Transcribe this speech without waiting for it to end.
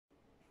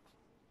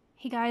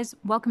Hey guys,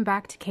 welcome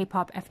back to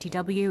K-pop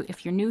FTW.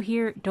 If you're new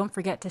here, don't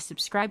forget to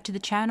subscribe to the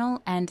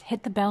channel and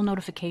hit the bell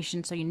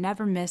notification so you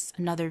never miss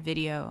another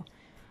video.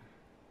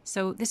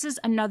 So this is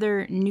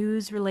another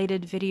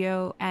news-related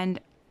video, and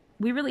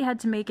we really had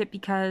to make it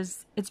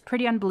because it's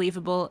pretty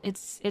unbelievable.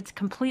 It's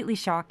completely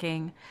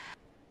shocking.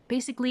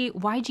 Basically,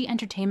 YG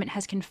Entertainment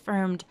has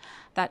confirmed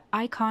that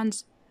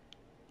iKON's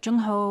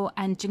Junhoe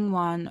and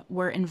Jinhwan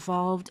were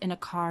involved in a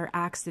car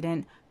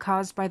accident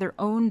caused by their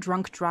own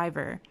drunk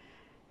driver,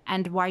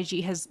 and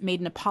YG has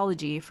made an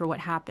apology for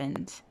what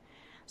happened.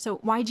 So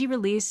YG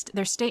released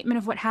their statement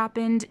of what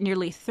happened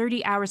nearly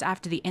 30 hours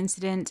after the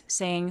incident,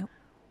 saying,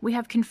 "We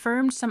have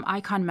confirmed some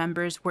iKON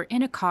members were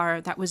in a car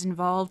that was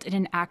involved in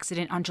an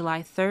accident on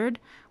July 3rd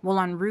while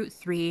on Route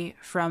 3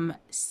 from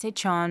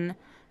Sicheon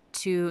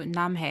to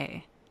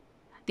Namhae.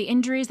 The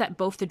injuries that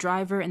both the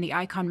driver and the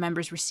iKON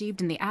members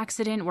received in the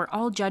accident were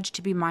all judged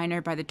to be minor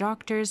by the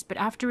doctors, but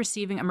after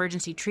receiving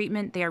emergency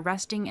treatment, they are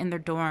resting in their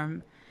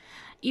dorm.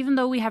 Even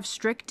though we have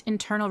strict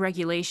internal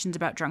regulations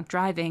about drunk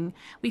driving,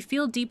 we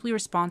feel deeply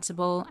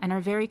responsible and are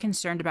very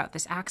concerned about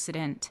this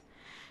accident.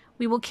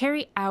 We will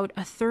carry out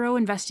a thorough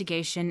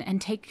investigation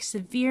and take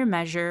severe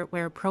measure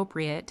where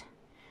appropriate.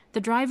 The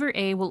driver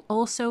A will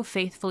also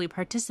faithfully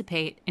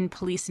participate in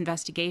police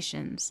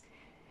investigations.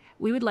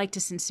 We would like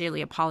to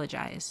sincerely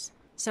apologize."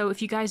 So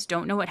if you guys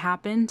don't know what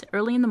happened,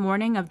 early in the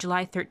morning of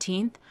July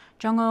 13th,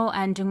 Junhoe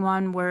and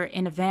Jinhwan were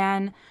in a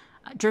van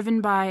driven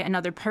by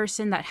another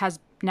person that has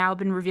now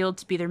been revealed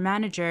to be their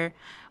manager,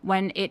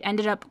 when it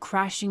ended up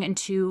crashing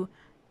into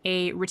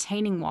a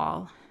retaining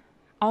wall.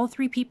 All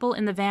three people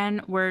in the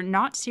van were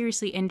not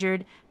seriously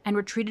injured and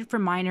were treated for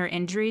minor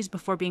injuries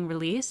before being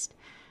released.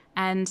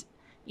 And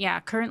yeah,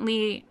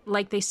 currently,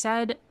 like they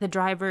said, the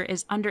driver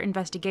is under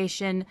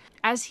investigation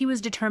as he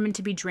was determined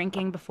to be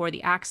drinking before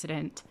the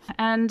accident.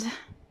 And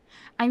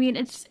I mean,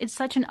 it's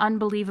such an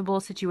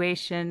unbelievable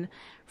situation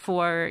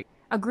for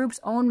a group's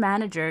own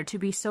manager to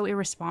be so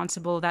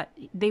irresponsible that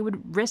they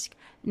would risk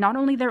not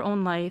only their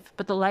own life,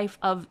 but the life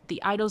of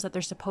the idols that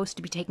they're supposed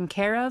to be taking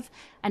care of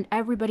and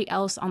everybody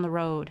else on the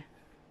road.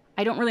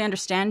 I don't really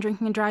understand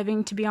drinking and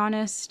driving, to be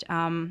honest.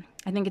 I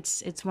think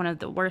it's one of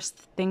the worst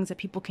things that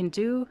people can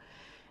do.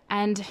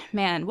 And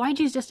man,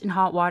 YG's just in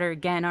hot water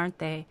again, aren't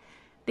they?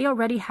 They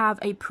already have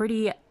a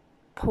pretty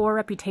poor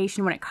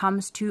reputation when it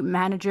comes to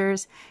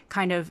managers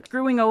kind of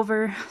screwing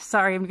over,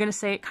 sorry, I'm gonna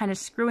say it, kind of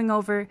screwing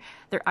over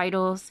their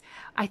idols.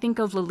 I think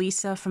of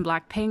Lalisa from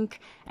Blackpink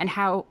and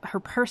how her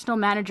personal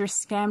manager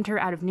scammed her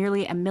out of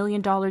nearly $1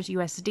 million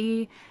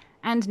USD.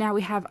 And now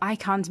we have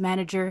iKON's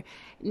manager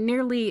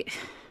nearly,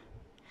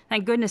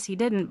 thank goodness he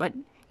didn't, but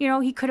you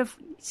know, he could have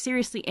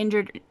seriously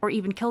injured or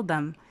even killed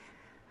them.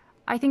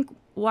 I think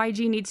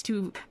YG needs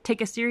to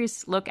take a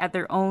serious look at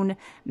their own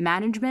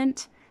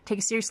management, take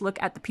a serious look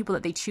at the people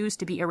that they choose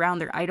to be around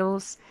their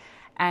idols,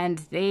 and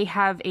they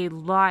have a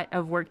lot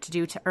of work to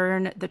do to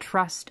earn the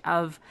trust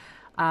of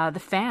the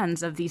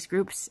fans of these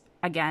groups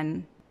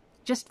again.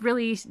 Just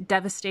really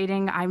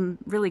devastating. I'm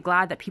really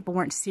glad that people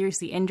weren't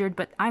seriously injured,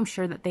 but I'm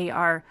sure that they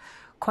are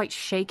quite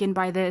shaken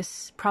by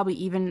this, probably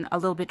even a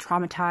little bit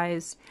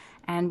traumatized,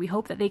 and we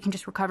hope that they can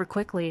just recover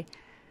quickly.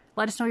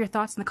 Let us know your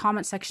thoughts in the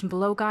comment section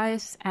below,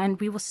 guys, and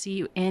we will see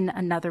you in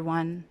another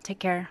one. Take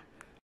care.